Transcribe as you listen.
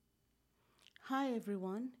Hi,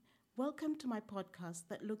 everyone. Welcome to my podcast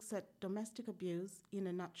that looks at domestic abuse in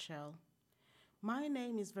a nutshell. My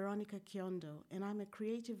name is Veronica Kiondo, and I'm a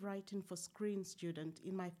creative writing for screen student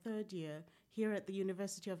in my third year here at the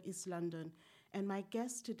University of East London. And my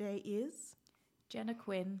guest today is Jenna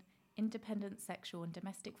Quinn, Independent Sexual and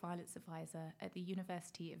Domestic Violence Advisor at the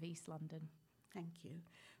University of East London. Thank you.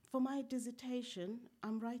 For my dissertation,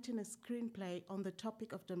 I'm writing a screenplay on the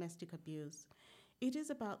topic of domestic abuse. It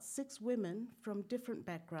is about 6 women from different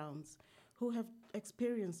backgrounds who have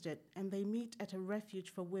experienced it, and they meet at a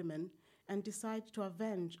refuge for women and decide to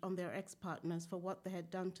avenge on their ex-partners for what they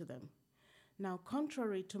had done to them. Now,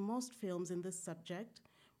 contrary to most films in this subject,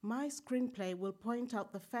 my screenplay will point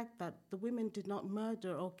out the fact that the women did not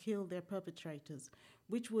murder or kill their perpetrators,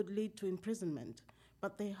 which would lead to imprisonment,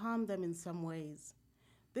 but they harmed them in some ways.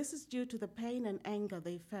 This is due to the pain and anger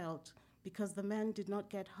they felt because the men did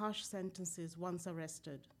not get harsh sentences once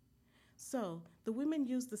arrested. So, the women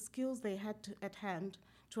used the skills they had at hand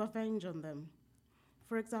to avenge on them.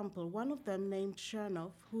 For example, one of them, named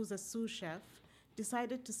Chernoff, who's a sous chef,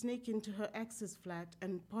 decided to sneak into her ex's flat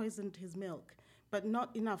and poisoned his milk, but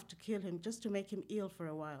not enough to kill him, just to make him ill for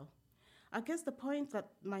a while. I guess the point that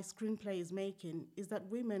my screenplay is making is that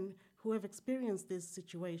women who have experienced these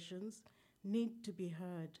situations need to be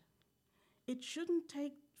heard. It shouldn't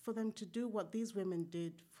take for them to do what these women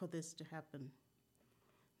did for this to happen.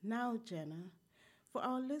 Now, Jenna, for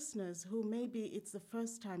our listeners who maybe it's the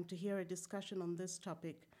first time to hear a discussion on this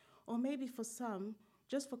topic, or maybe for some,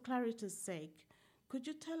 just for clarity's sake, could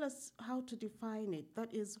you tell us how to define it?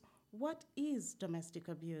 That is, what is domestic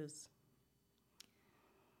abuse?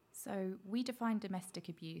 So, we define domestic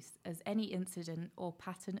abuse as any incident or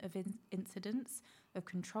pattern of incidents of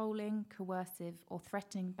controlling, coercive, or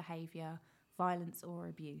threatening behaviour, violence, or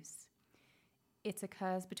abuse. It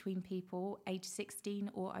occurs between people aged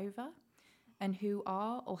 16 or over and who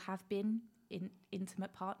are or have been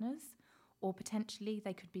intimate partners, or potentially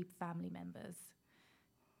they could be family members.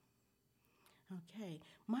 Okay,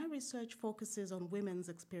 my research focuses on women's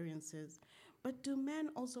experiences, but do men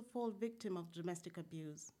also fall victim of domestic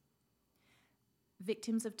abuse?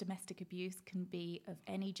 Victims of domestic abuse can be of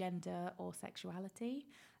any gender or sexuality.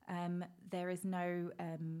 There is no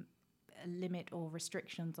limit or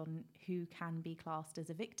restrictions on who can be classed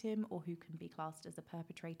as a victim or who can be classed as a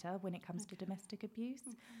perpetrator when it comes to domestic abuse.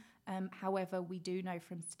 However, we do know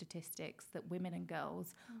from statistics that women and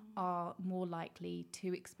girls are more likely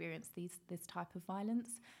to experience this type of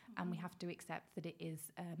violence, and we have to accept that it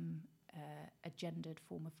is a gendered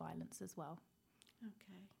form of violence as well.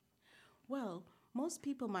 Okay. Well, most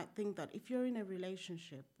people might think that if you're in a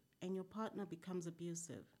relationship and your partner becomes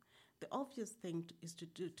abusive, the obvious thing is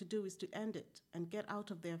to end it and get out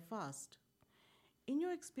of there fast. In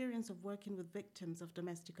your experience of working with victims of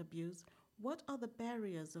domestic abuse, what are the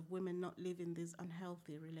barriers of women not living these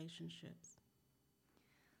unhealthy relationships?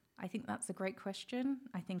 I think that's a great question.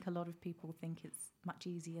 I think a lot of people think it's much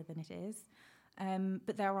easier than it is.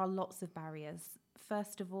 But there are lots of barriers.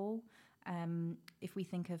 First of all, if we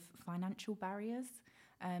think of financial barriers,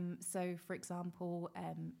 so for example,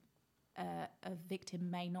 a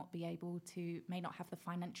victim may not have the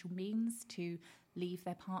financial means to leave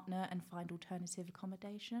their partner and find alternative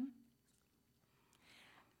accommodation.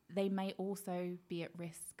 They may also be at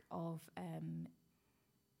risk of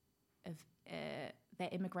their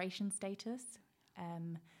immigration status,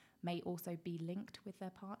 may also be linked with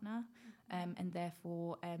their partner, and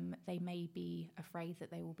therefore they may be afraid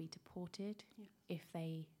that they will be deported if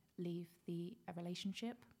they leave a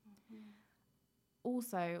relationship.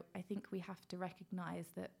 Also, I think we have to recognise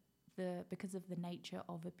that because of the nature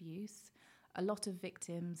of abuse, a lot of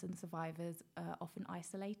victims and survivors are often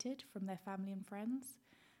isolated from their family and friends,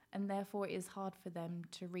 and therefore it is hard for them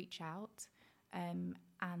to reach out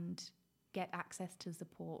and get access to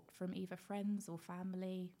support from either friends or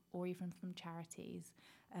family or even from charities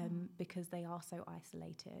because they are so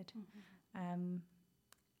isolated.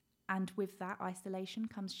 And with that isolation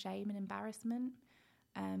comes shame and embarrassment.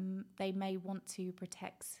 They may want to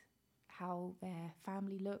protect how their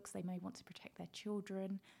family looks. They may want to protect their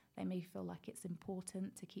children. They may feel like it's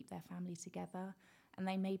important to keep their family together. And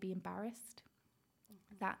they may be embarrassed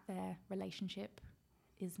that their relationship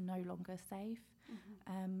is no longer safe.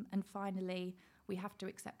 And finally, we have to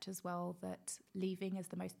accept as well that leaving is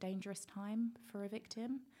the most dangerous time for a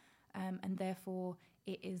victim. And therefore,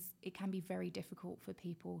 it can be very difficult for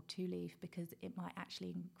people to leave because it might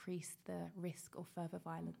actually increase the risk of further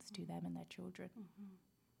violence to them and their children.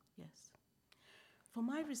 Yes. For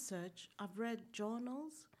my research, I've read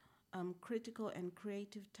journals, critical and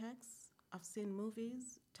creative texts. I've seen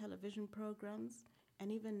movies, television programs,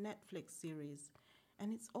 and even Netflix series.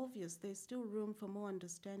 And it's obvious there's still room for more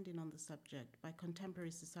understanding on the subject by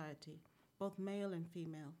contemporary society, both male and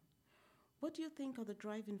female. What do you think are the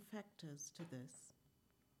driving factors to this?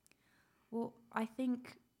 Well, I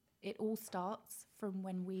think it all starts from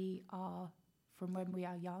when we are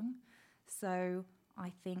young. So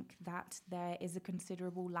I think that there is a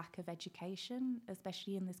considerable lack of education,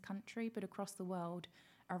 especially in this country, but across the world,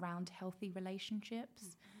 around healthy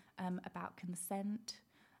relationships, about consent,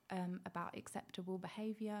 about acceptable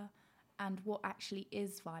behaviour, and what actually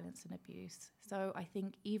is violence and abuse. So I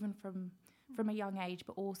think even from a young age,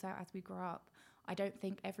 but also as we grow up, I don't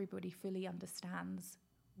think everybody fully understands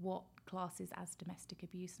what classes as domestic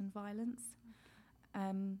abuse and violence.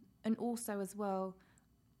 And also as well,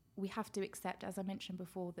 we have to accept, as I mentioned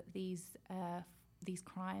before, that these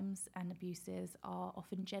crimes and abuses are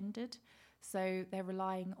often gendered. So they're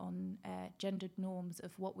relying on gendered norms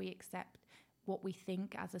of what we accept, what we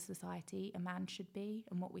think as a society a man should be,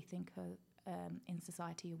 and what we think in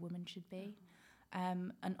society a woman should be.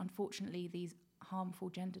 And unfortunately, these harmful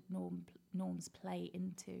gendered norms play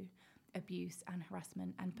into abuse and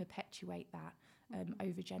harassment and perpetuate that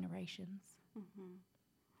over generations. Mm-hmm.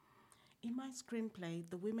 In my screenplay,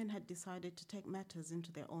 the women had decided to take matters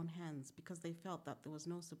into their own hands because they felt that there was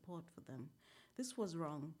no support for them. This was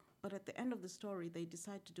wrong, but at the end of the story, they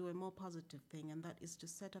decide to do a more positive thing, and that is to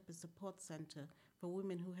set up a support center for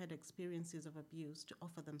women who had experiences of abuse to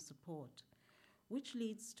offer them support. Which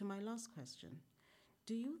leads to my last question.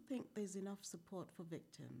 Do you think there's enough support for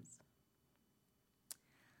victims?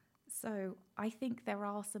 So I think there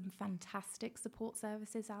are some fantastic support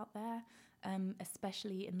services out there,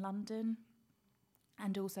 especially in London.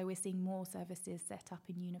 And also we're seeing more services set up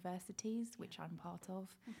in universities, which I'm part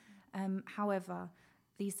of. However,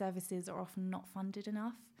 these services are often not funded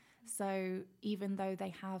enough. So even though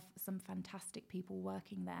they have some fantastic people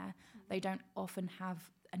working there, they don't often have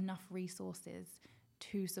enough resources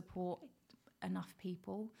to support enough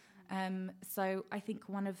people. So I think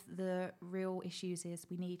one of the real issues is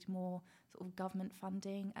we need more sort of government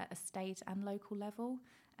funding at a state and local level,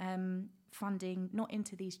 funding not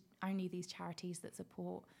into only these charities that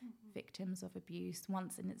support victims of abuse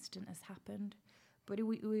once an incident has happened, but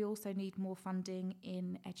we also need more funding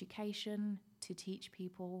in education to teach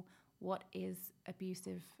people what is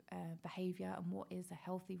abusive behaviour and what is a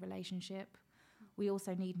healthy relationship. We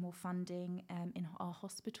also need more funding in our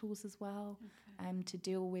hospitals as well, to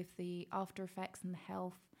deal with the after effects and the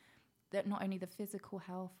health, that not only the physical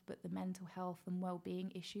health, but the mental health and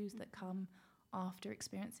well-being issues that come after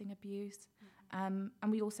experiencing abuse. And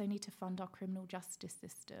we also need to fund our criminal justice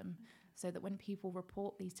system so that when people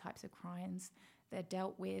report these types of crimes, they're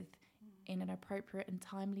dealt with in an appropriate and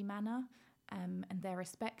timely manner, and they're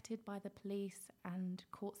respected by the police and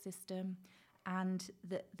court system, and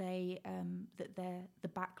that the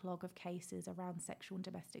backlog of cases around sexual and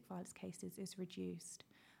domestic violence cases is reduced.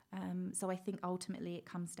 So I think ultimately it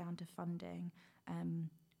comes down to funding,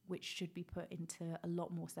 which should be put into a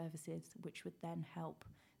lot more services, which would then help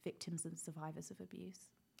victims and survivors of abuse.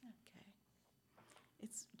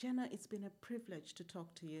 Okay. Jenna, it's been a privilege to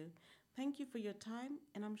talk to you. Thank you for your time,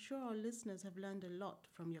 and I'm sure our listeners have learned a lot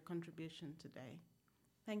from your contribution today.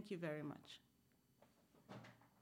 Thank you very much.